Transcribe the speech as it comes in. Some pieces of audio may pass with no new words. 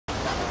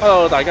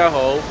Hello， 大家好，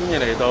歡迎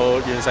嚟到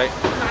緣食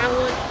慢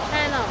活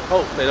channel。好，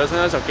嚟到新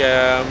一集嘅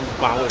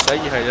慢活寫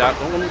意系列啦。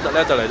咁今日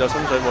咧就嚟到深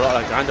水埗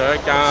啦，揀咗一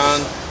間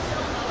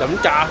飲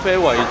咖啡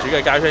為主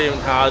嘅咖啡店，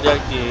睇下呢一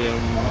件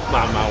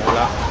慢活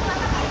啦。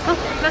好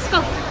 ，Let's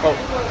go。好，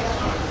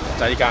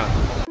就係呢間。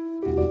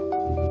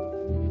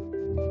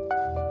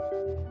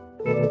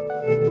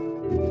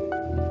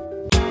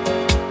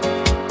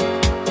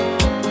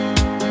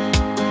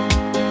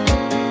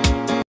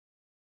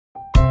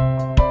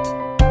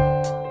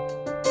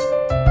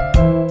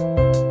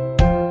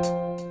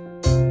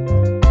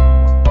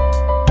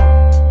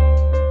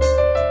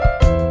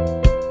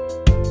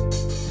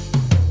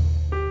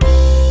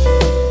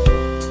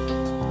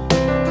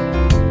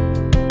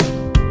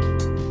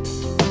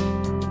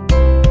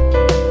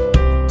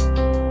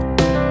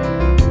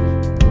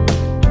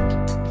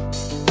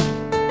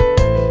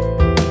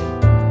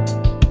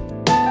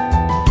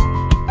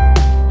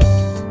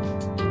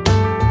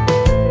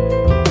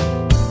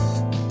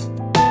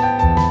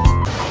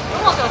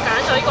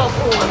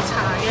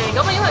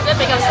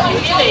比較少啲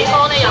地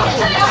方咧有盤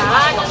茶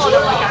啦，咁我哋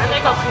會揀呢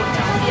個盤茶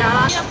試下啦。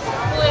一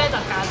杯咧就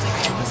價值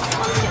50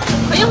蚊嘅，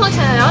佢一開始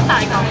係有一大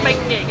嚿冰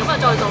嘅，咁啊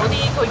再倒啲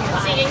佢原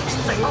先已經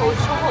整好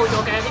沖好咗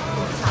嘅一啲盤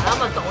茶啦，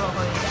咁啊倒落去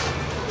嘅。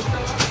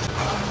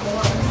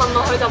聞落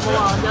去就冇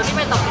話有啲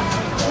咩特別。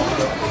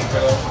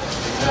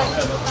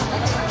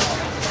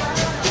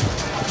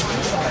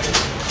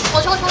我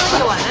初初以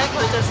為咧佢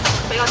隻色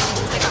比較淺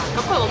色啊，咁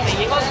佢個味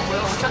應該唔會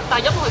好出，但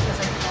係因為佢其實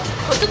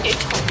佢都幾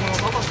重喎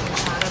嗰個盤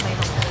茶嘅味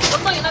道。咁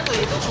當然咧，佢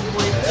亦都唔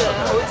會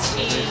好似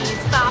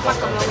沙北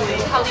咁樣會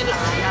溝啲奶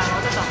啊，嗰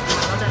隻就唔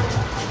係嗰隻。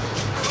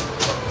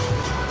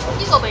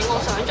呢個比我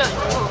想象中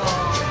嗰個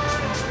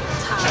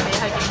茶味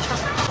係幾出。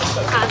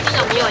下先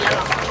飲呢個一流。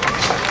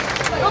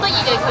好得意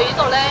嘅，佢呢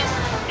度咧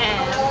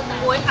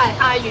會嗌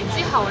完之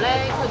後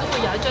咧，佢都會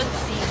有一張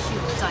字條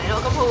仔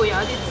咯，咁佢會有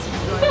一啲字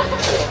類。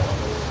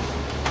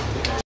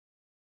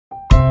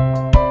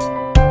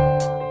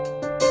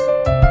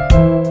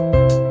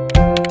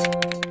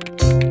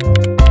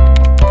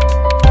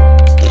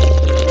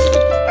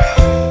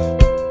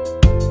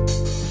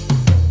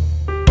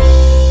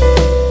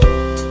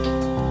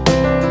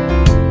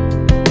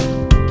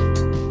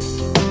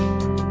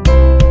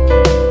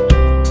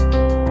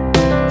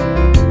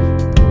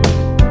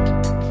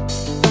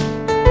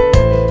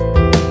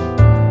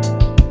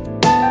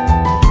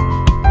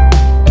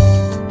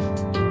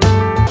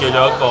叫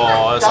咗一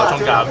個手沖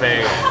咖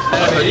啡嘅，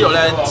佢呢度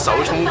咧手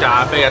沖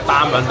咖啡嘅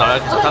單品豆咧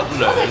就得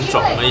2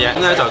種嘅嘢，咁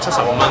咧就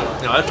75蚊，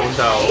另外一種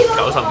就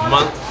95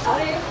蚊。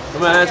咁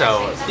咧就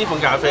呢款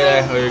咖啡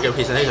咧，佢嘅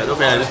presentation 都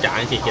非常之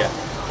簡潔嘅，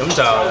咁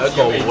就有一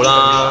個壺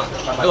啦，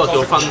一個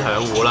叫分享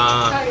壺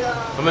啦，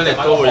咁樣亦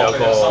都會有個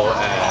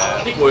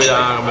杯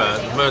啦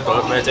咁樣倒，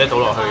你自己倒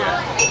落去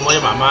嘅，咁可以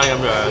慢慢咁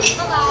樣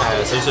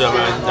少少咁樣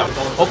飲。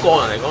我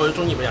個人嚟講，我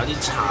中意有啲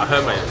茶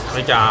香味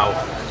比較。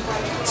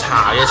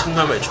茶嘅清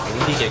香味重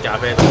啲嘅咖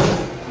啡豆，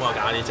咁我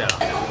揀呢隻啦。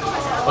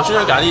我專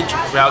登揀啲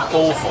比較高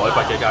海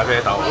拔嘅咖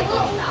啡豆，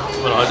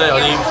原來真係有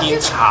啲偏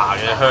茶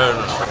嘅香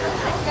啊！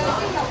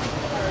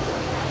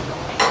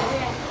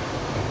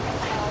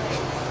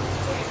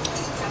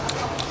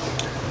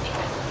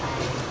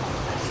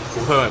好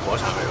香嘅果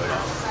茶味㗎，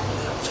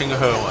清香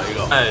喎呢個。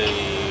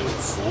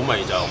苦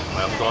味就唔係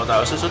咁多，但係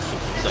有少少甜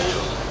甜地咯。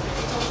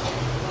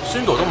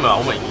酸度都唔係好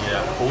明顯嘅，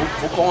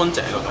好乾淨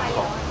嘅感覺，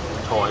唔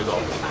錯呢個。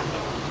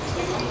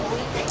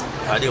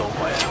睇下呢個好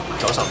貴啊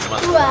，95蚊。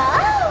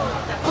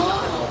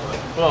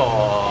不過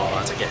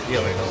值嘅呢個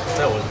味道，真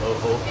係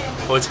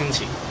好清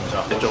澈，唔錯。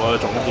做個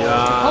總結啦。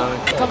好，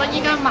覺得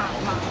依家慢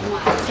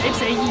寫唔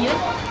寫意咧？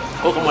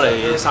好，咁我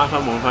哋3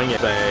分滿分嘅，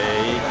俾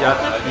1、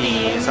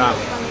2、3。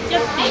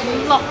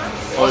1.6。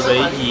我會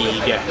俾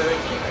2嘅。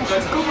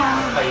高啊！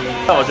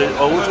因為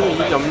我好中意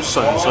啲咁純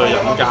粹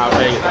飲咖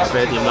啡嘅咖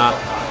啡店啦。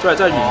因為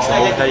真係完全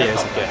冇其他嘢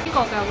食嘅。呢個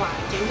嘅環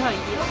境佢係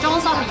以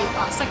裝修係以白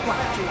色為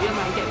主咁樣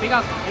嘅，比較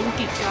簡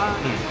潔啦。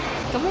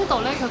咁呢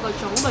度咧，佢個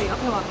種類有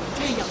譬如話唔中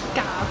意飲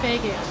咖啡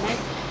嘅人咧，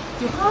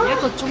要陪一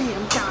個中意飲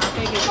咖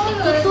啡嘅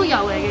人，都有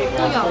嚟嘅，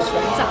都有選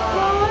擇嘅。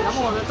咁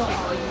我覺得都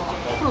可以嘅。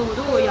佢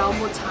都會有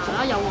抹茶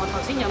啦，有我頭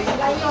先飲嘅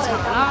紅茶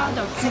啦，就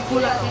朱古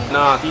力。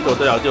嗱，呢度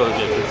都有嘅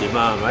缺點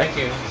啦，係咪？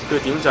缺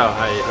點就係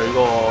佢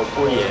個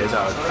杯嘢就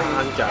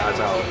單價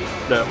就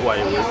略為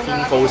會偏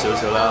高少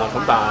少啦。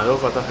咁但係都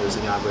覺得佢性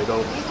價比都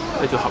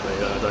呢條合理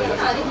啦，對。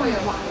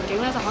環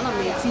境咧就可能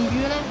未至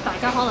於咧，大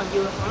家可能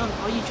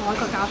可以坐喺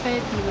個咖啡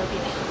店裏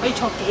邊可以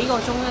坐幾個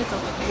鐘咧，就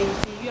未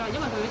至於啊，因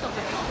為佢呢度嘅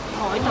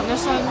台凳咧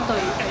相對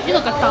呢度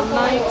嘅凳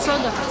咧相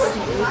對係少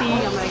啲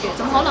咁樣嘅，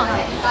咁可能係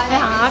你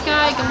行下街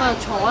咁啊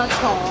坐一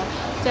坐，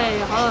即係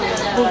可能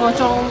半個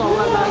鐘到係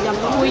咪飲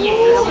杯嘢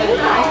咁樣。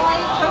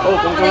好，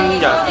咁今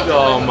日呢個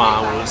慢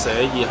活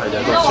寫意係就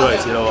到此為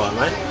止咯，係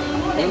咪？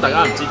咁大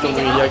家唔知中唔中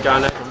意呢一間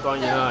咧？咁當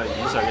然啦，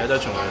以上嘅都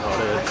係從嚟我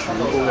哋嘅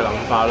主觀嘅諗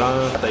法啦，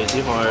地址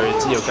放去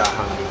資料格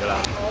下面㗎啦。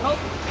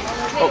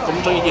好，咁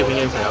中意呢條片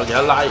嘅朋友記得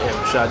like and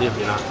share 呢條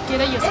片啦。記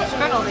得要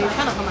subscribe 我哋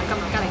channel 同埋撳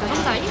埋隔離個鐘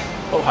仔。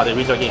好，下條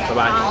片再見，拜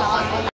拜。